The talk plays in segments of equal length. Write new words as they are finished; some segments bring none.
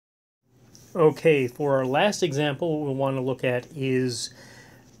Okay, for our last example, what we want to look at is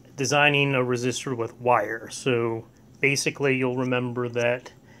designing a resistor with wire. So basically, you'll remember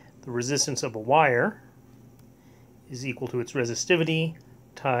that the resistance of a wire is equal to its resistivity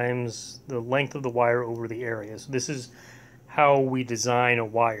times the length of the wire over the area. So this is how we design a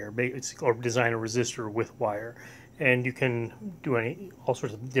wire, or design a resistor with wire. And you can do all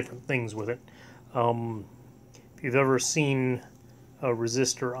sorts of different things with it. If you've ever seen a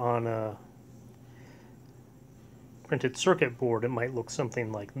resistor on a printed circuit board, it might look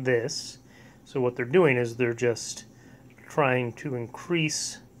something like this. So what they're doing is they're just trying to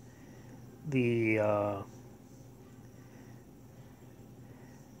increase the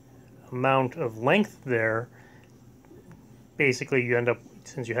amount of length there. Basically, you end up,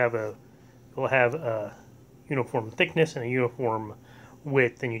 since you'll have a uniform thickness and a uniform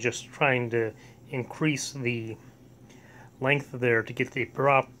width, and you're just trying to increase the length there to get the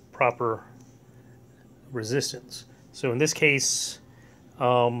proper resistance. So in this case,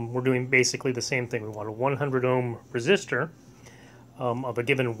 we're doing basically the same thing. We want a 100 ohm resistor of a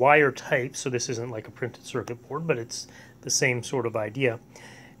given wire type. So this isn't like a printed circuit board, but it's the same sort of idea.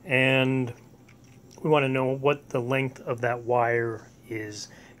 And we want to know what the length of that wire is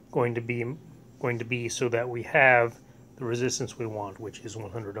going to be so that we have the resistance we want, which is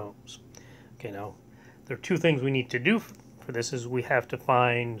 100 ohms. Okay, now there are two things we need to do for this. Is we have to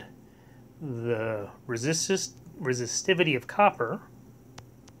find the resistivity of copper,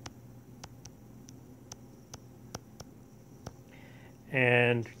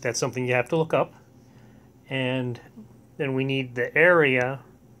 and that's something you have to look up. And then we need the area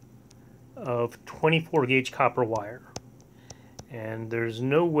of 24 gauge copper wire. And there's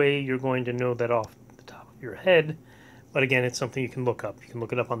no way you're going to know that off the top of your head, but again, it's something you can look up. You can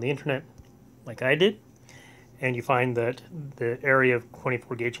look it up on the internet like I did, and you find that the area of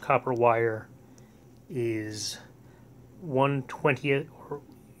 24 gauge copper wire is 1/20th or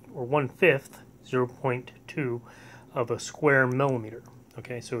 1/5, 0.2 of a square millimeter.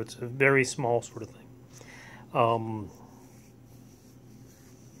 Okay, so it's a very small sort of thing. I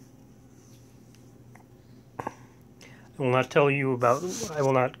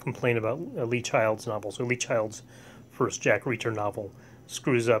will not complain about Lee Child's novel. So Lee Child's first Jack Reacher novel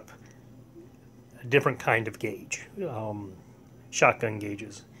screws up a different kind of gauge, shotgun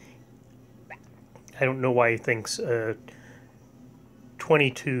gauges. I don't know why he thinks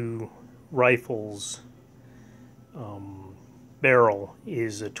 22 rifles barrel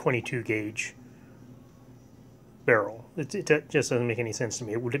is a 22 gauge barrel. It just doesn't make any sense to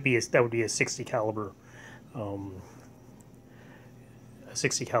me. That would be a 60 caliber. A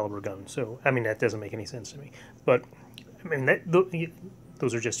 60 caliber gun. So I mean, that doesn't make any sense to me. But I mean,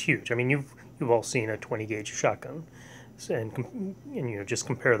 those are just huge. I mean, you've all seen a 20 gauge shotgun, and you know, just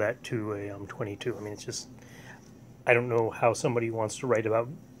compare that to a 22. I mean, it's just, I don't know how somebody who wants to write about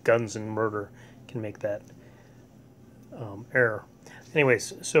guns and murder can make that error.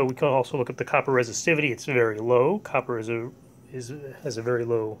 Anyways, so we can also look at the copper resistivity. It's very low. Copper has a very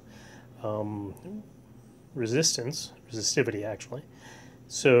low resistivity actually.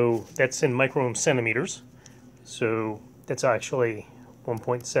 So that's in microohm centimeters. So that's actually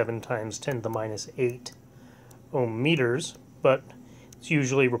 1.7 times 10 to the minus 8 ohm meters, but it's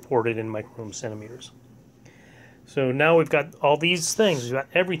usually reported in microohm centimeters. So now we've got all these things. We've got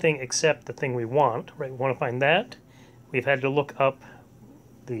everything except the thing we want, right? We want to find that. We've had to look up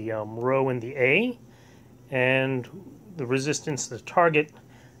the rho and the A, and the resistance, the target,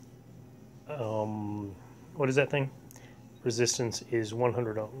 what is that thing? Resistance is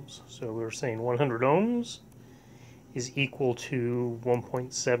 100 ohms. So we're saying 100 ohms is equal to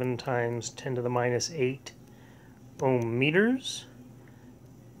 1.7 times 10 to the minus 8 ohm meters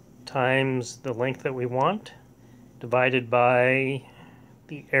times the length that we want, divided by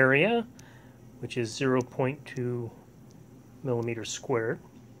the area, which is 0.2 millimeters squared.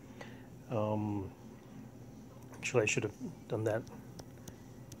 Actually, I should have done that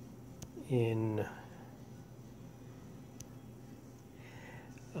in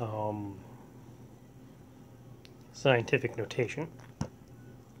scientific notation.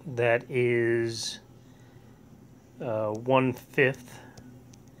 That is 1/5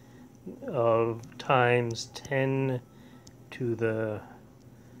 of times 10 to the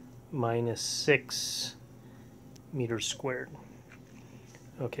minus 6 meters squared.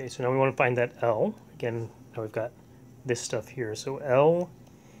 Okay, so now we want to find that L. Again, now we've got this stuff here. So L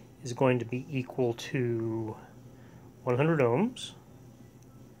is going to be equal to 100 ohms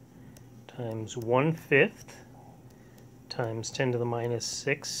times 1/5 times 10 to the minus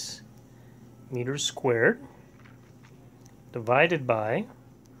 6 meters squared divided by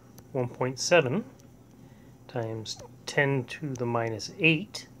 1.7 times 10 to the minus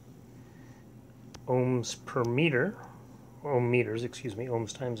 8 ohms per meter, meters, excuse me,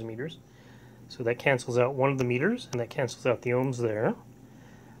 ohms times meters. So that cancels out one of the meters, and that cancels out the ohms there.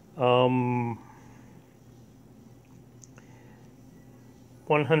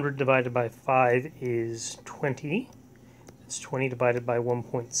 100 divided by 5 is 20. It's 20 divided by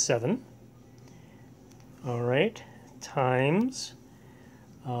 1.7. All right, times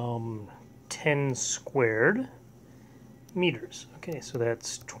 10 squared meters. Okay, so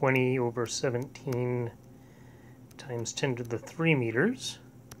that's 20 over 17 times 10 to the 3 meters.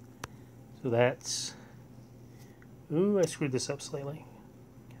 So that's, ooh, I screwed this up slightly.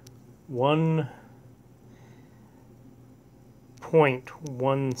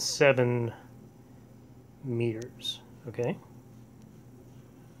 1.17 meters. Okay,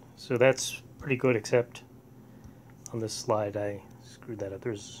 so that's pretty good, except on this slide I screwed that up.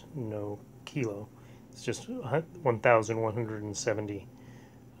 There's no kilo. It's just 1,170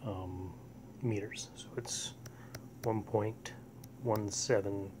 meters. So it's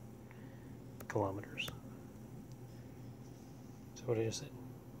 1.17 kilometers. So what did I say?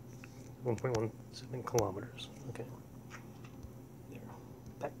 1.17 kilometers. Okay.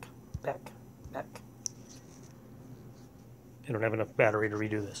 There. Back. I don't have enough battery to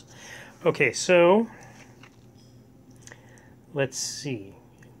redo this. Okay, so let's see.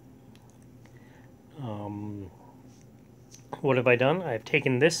 What have I done? I've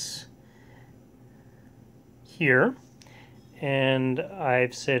taken this here and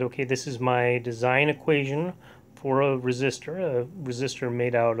I've said, okay, this is my design equation for a resistor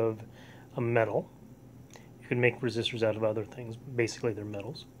made out of a metal. You can make resistors out of other things. Basically, they're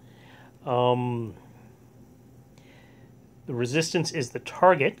metals. The resistance is the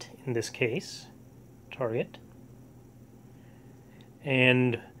target in this case. Target.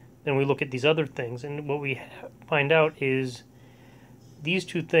 And then we look at these other things, and what we find out is these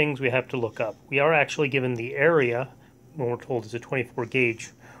two things we have to look up. We are actually given the area when we're told it's a 24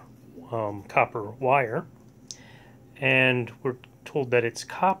 gauge copper wire, and we're told that it's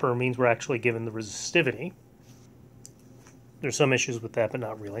copper means we're actually given the resistivity. There's some issues with that, but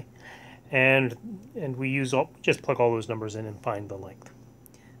not really. And we use just plug all those numbers in and find the length.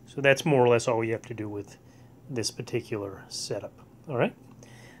 So that's more or less all you have to do with this particular setup. All right.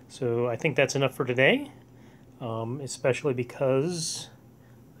 So I think that's enough for today, especially because,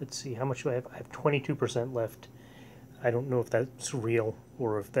 let's see, how much do I have? I have 22% left. I don't know if that's real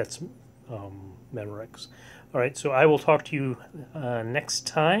or if that's Memorex. All right, so I will talk to you next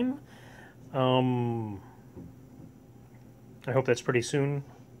time. I hope that's pretty soon.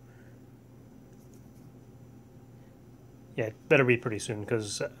 Yeah, it better be pretty soon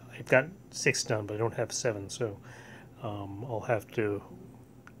because I've got 6 done, but I don't have 7, so I'll have to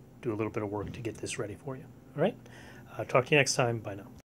do a little bit of work to get this ready for you. All right, talk to you next time. Bye now.